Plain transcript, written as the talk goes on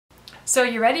So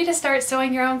you're ready to start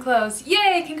sewing your own clothes.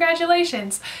 Yay,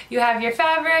 congratulations! You have your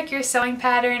fabric, your sewing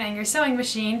pattern, and your sewing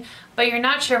machine, but you're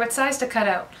not sure what size to cut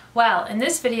out. Well, in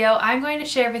this video, I'm going to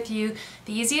share with you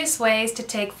the easiest ways to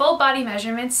take full body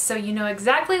measurements so you know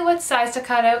exactly what size to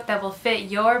cut out that will fit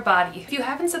your body. If you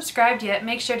haven't subscribed yet,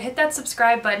 make sure to hit that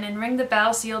subscribe button and ring the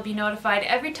bell so you'll be notified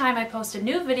every time I post a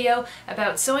new video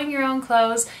about sewing your own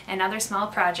clothes and other small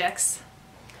projects.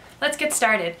 Let's get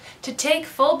started. To take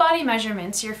full body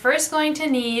measurements, you're first going to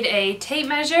need a tape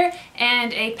measure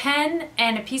and a pen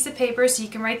and a piece of paper so you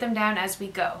can write them down as we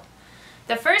go.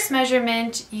 The first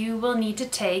measurement you will need to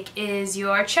take is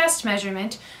your chest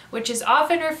measurement, which is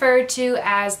often referred to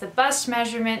as the bust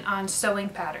measurement on sewing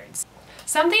patterns.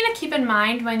 Something to keep in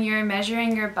mind when you're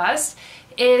measuring your bust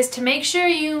is to make sure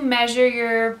you measure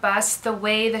your bust the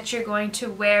way that you're going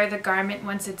to wear the garment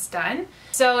once it's done.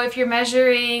 So if you're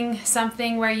measuring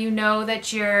something where you know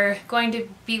that you're going to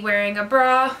be wearing a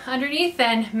bra underneath,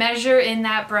 then measure in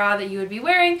that bra that you would be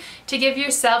wearing to give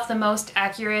yourself the most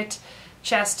accurate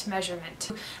chest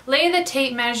measurement. Lay the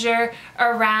tape measure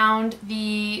around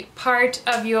the part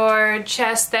of your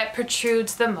chest that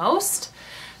protrudes the most.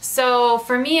 So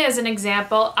for me, as an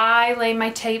example, I lay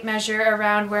my tape measure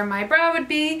around where my bra would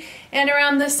be and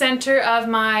around the center of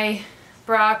my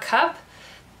bra cup.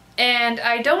 And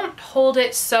I don't hold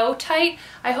it so tight.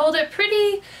 I hold it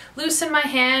pretty loose in my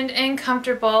hand and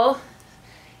comfortable.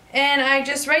 And I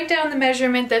just write down the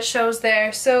measurement that shows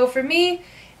there. So for me,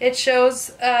 it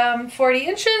shows 40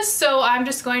 inches, so I'm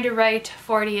just going to write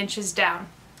 40 inches down.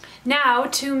 Now,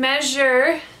 to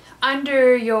measure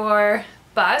under your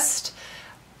bust,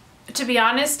 to be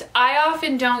honest, I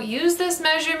often don't use this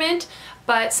measurement,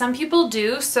 but some people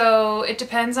do, so it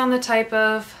depends on the type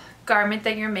of garment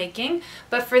that you're making.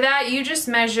 But for that, you just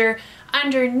measure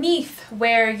underneath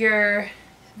where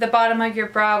the bottom of your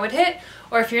bra would hit,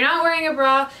 or if you're not wearing a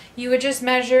bra, you would just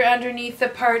measure underneath the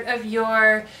part of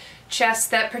your chest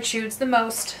that protrudes the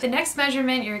most. The next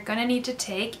measurement you're going to need to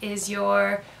take is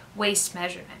your waist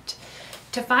measurement.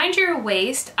 To find your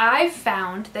waist, I've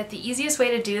found that the easiest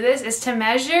way to do this is to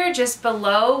measure just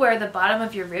below where the bottom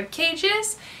of your rib cage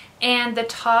is and the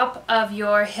top of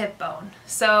your hip bone.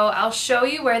 So I'll show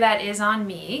you where that is on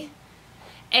me.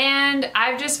 And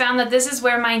I've just found that this is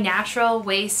where my natural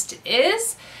waist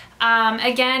is.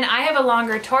 Again, I have a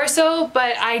longer torso,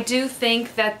 but I do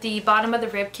think that the bottom of the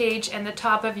rib cage and the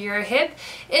top of your hip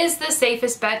is the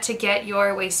safest bet to get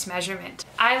your waist measurement.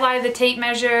 I lie the tape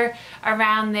measure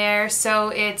around there so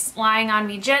it's lying on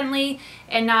me gently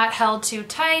and not held too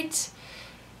tight.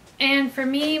 And for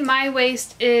me, my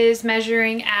waist is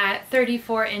measuring at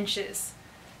 34 inches.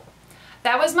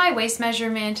 That was my waist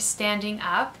measurement standing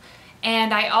up.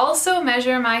 And I also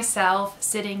measure myself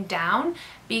sitting down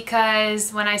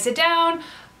because when I sit down,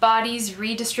 bodies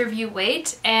redistribute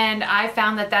weight, and I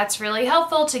found that that's really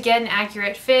helpful to get an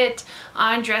accurate fit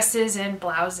on dresses and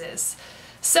blouses.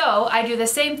 So I do the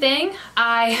same thing.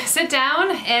 I sit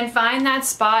down and find that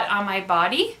spot on my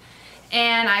body,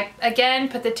 and I again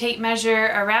put the tape measure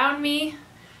around me.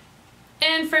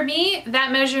 And for me,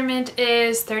 that measurement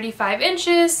is 35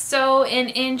 inches, so an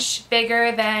inch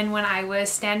bigger than when I was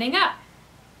standing up.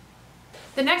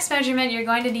 The next measurement you're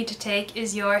going to need to take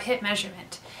is your hip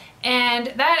measurement. And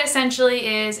that essentially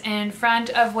is in front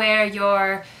of where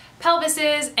your pelvis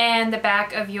is and the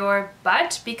back of your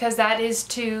butt, because that is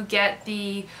to get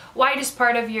the widest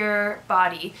part of your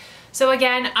body. So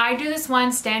again, I do this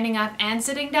one standing up and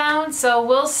sitting down, so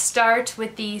we'll start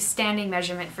with the standing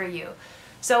measurement for you.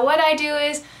 So what I do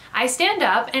is I stand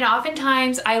up, and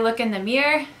oftentimes I look in the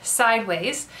mirror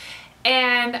sideways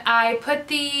and I put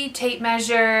the tape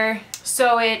measure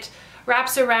so it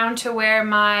wraps around to where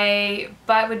my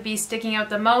butt would be sticking out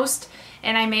the most,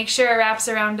 and I make sure it wraps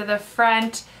around to the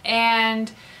front,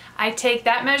 and I take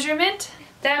that measurement.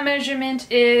 That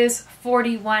measurement is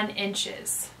 41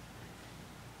 inches.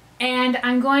 And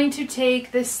I'm going to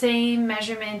take the same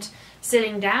measurement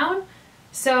sitting down.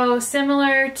 So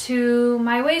similar to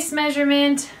my waist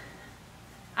measurement,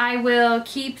 I will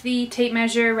keep the tape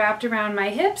measure wrapped around my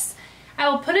hips. I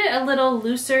will put it a little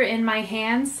looser in my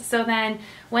hands so then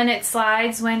when it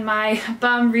slides, when my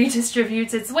bum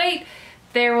redistributes its weight,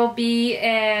 there will be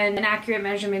an accurate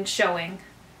measurement showing.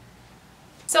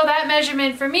 So that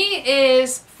measurement for me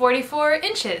is 44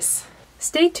 inches.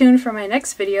 Stay tuned for my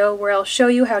next video where I'll show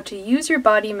you how to use your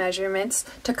body measurements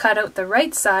to cut out the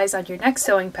right size on your next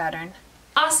sewing pattern.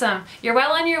 Awesome! You're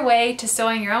well on your way to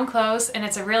sewing your own clothes, and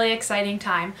it's a really exciting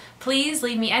time. Please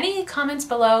leave me any comments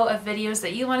below of videos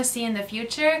that you want to see in the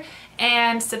future,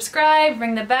 and subscribe,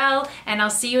 ring the bell, and I'll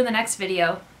see you in the next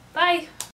video. Bye!